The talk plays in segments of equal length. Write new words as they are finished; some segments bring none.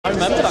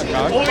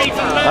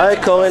Hi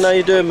Colin, how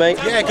you doing, mate?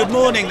 Yeah, good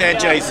morning there,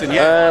 Jason.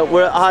 Yeah.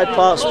 We're at Hyde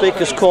Park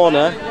Speaker's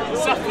Corner.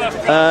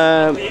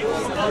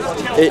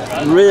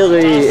 It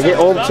really hit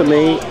home to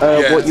me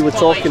what you were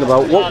talking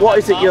about. What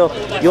is it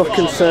you're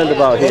concerned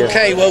about here?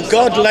 Okay, well,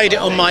 God laid it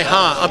on my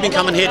heart. I've been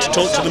coming here to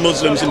talk to the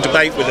Muslims and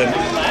debate with them,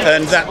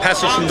 and that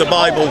passage from the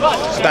Bible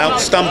about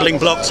stumbling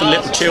blocks and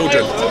little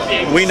children.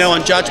 We know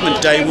on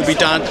Judgment Day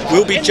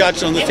we'll be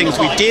judged on the things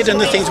we did and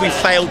the things we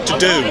failed to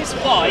do.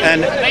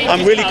 And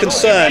I'm really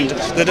concerned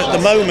that at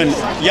the moment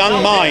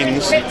young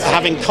minds are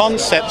having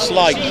concepts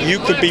like you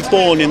could be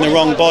born in the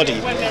wrong body,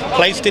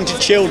 placed into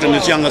children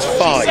as young as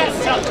 5.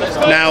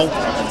 Now,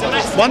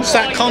 once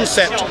that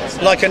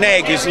concept, like an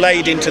egg, is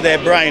laid into their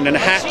brain and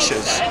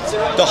hatches,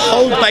 the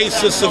whole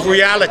basis of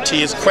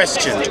reality is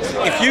questioned.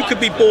 If you could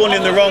be born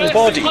in the wrong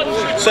body.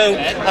 So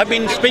I've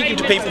been speaking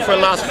to people for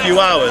the last few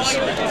hours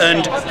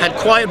and had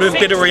quite a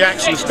bit of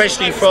reaction,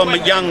 especially from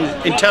young,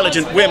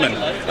 intelligent women.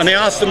 And I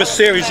asked them a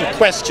series of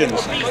questions.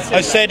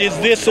 I said, is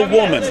this a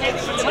woman?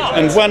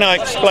 And when I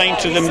explained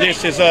to them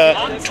this is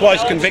a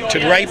twice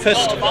convicted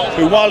rapist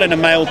who, while in a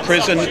male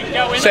prison,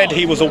 said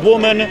he was a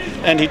woman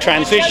and he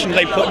transitioned,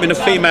 they put him in a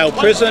female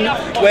prison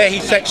where he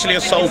sexually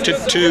assaulted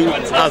 2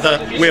 other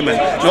women.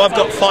 Now, I've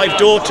got 5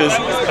 daughters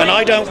and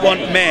I don't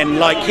want men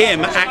like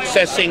him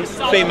accessing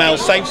female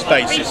safe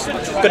spaces.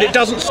 But it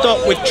doesn't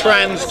stop with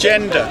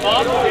transgender,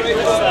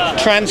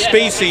 trans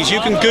species.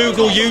 You can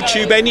Google,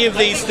 YouTube, any of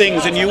these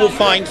things and you will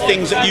find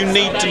things that you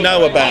need to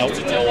know about.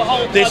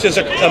 This is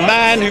a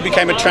man who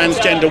became a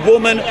transgender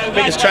woman,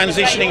 but his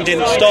transitioning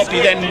didn't stop.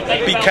 He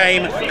then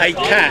became a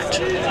cat.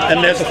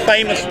 And there's a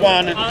famous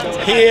one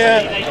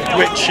here,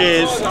 which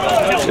is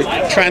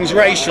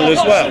transracial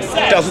as well.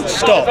 It doesn't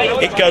stop.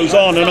 It goes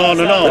on and on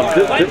and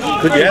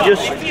on. Could you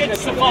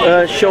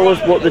just show us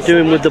what they're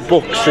doing with the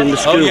books in the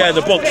school? Oh yeah,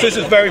 the books. This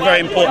is very, very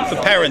important for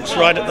parents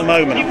right at the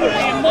moment.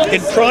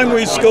 In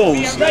primary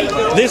schools,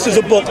 this is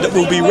a book that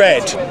will be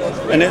read.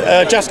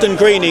 And Justin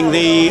Greening,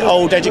 the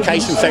old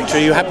education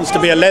secretary, who happens to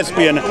be a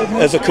lesbian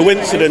as a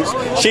coincidence,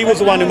 she was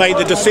the one who made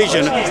the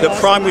decision that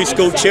primary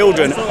school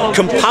children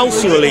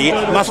compulsorily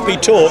must be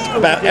taught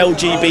about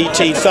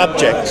LGBT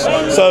subjects.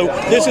 So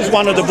this is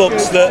one of the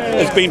books that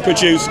has been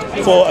produced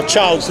for a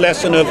child's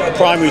lesson of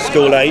primary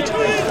school age.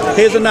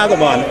 Here's another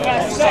one.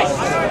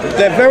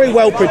 They're very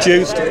well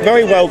produced,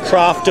 very well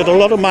crafted, a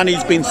lot of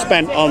money's been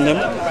spent on them.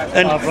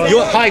 And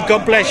hi,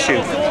 God bless you.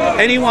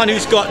 Anyone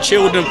who's got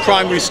children of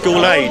primary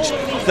school age,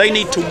 they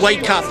need to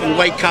wake up and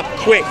wake up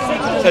quick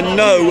and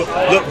know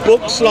that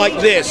books like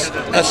this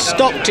are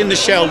stocked in the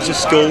shelves of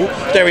school.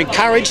 They're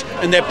encouraged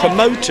and they're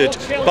promoted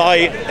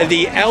by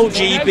the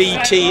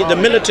LGBT, the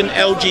militant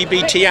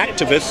LGBT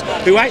activists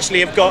who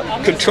actually have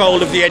got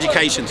control of the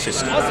education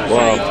system.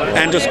 Wow.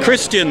 And as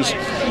Christians,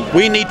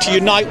 we need to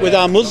unite with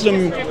our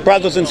Muslim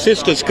brothers and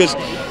sisters, because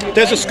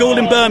there's a school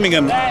in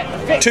Birmingham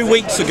 2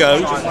 weeks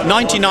ago,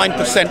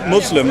 99%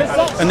 Muslim,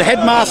 and the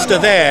headmaster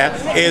there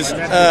is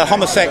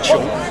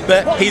homosexual,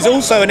 but he's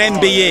also an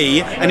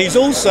MBE and he's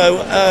also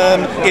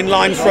in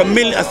line for a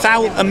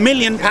 £1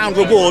 million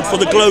reward for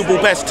the global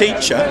best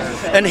teacher,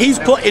 and he's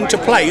put into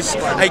place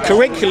a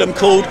curriculum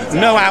called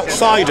No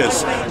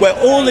Outsiders, where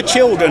all the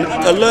children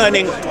are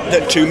learning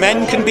that 2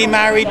 men can be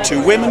married,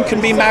 2 women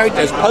can be married.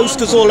 There's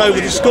posters all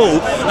over the school,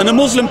 and the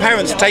Muslim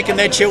parents are taking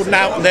their children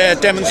out and they're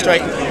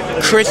demonstrating.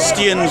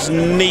 Christians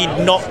need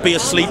not be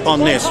asleep on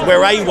this.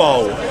 We're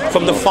AWOL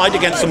from the fight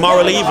against the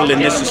moral evil in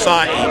this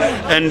society,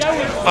 and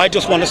I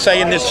just want to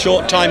say in this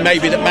short time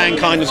maybe that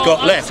mankind has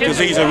got left, because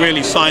these are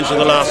really signs of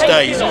the last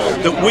days,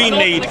 that we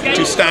need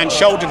to stand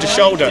shoulder to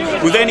shoulder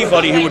with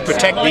anybody who would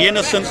protect the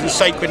innocence and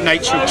sacred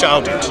nature of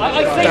childhood.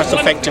 That's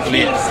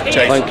effectively it,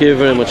 Jason. Thank you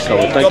very much,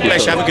 Colin. God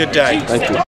bless you. Have a good day. Thank you.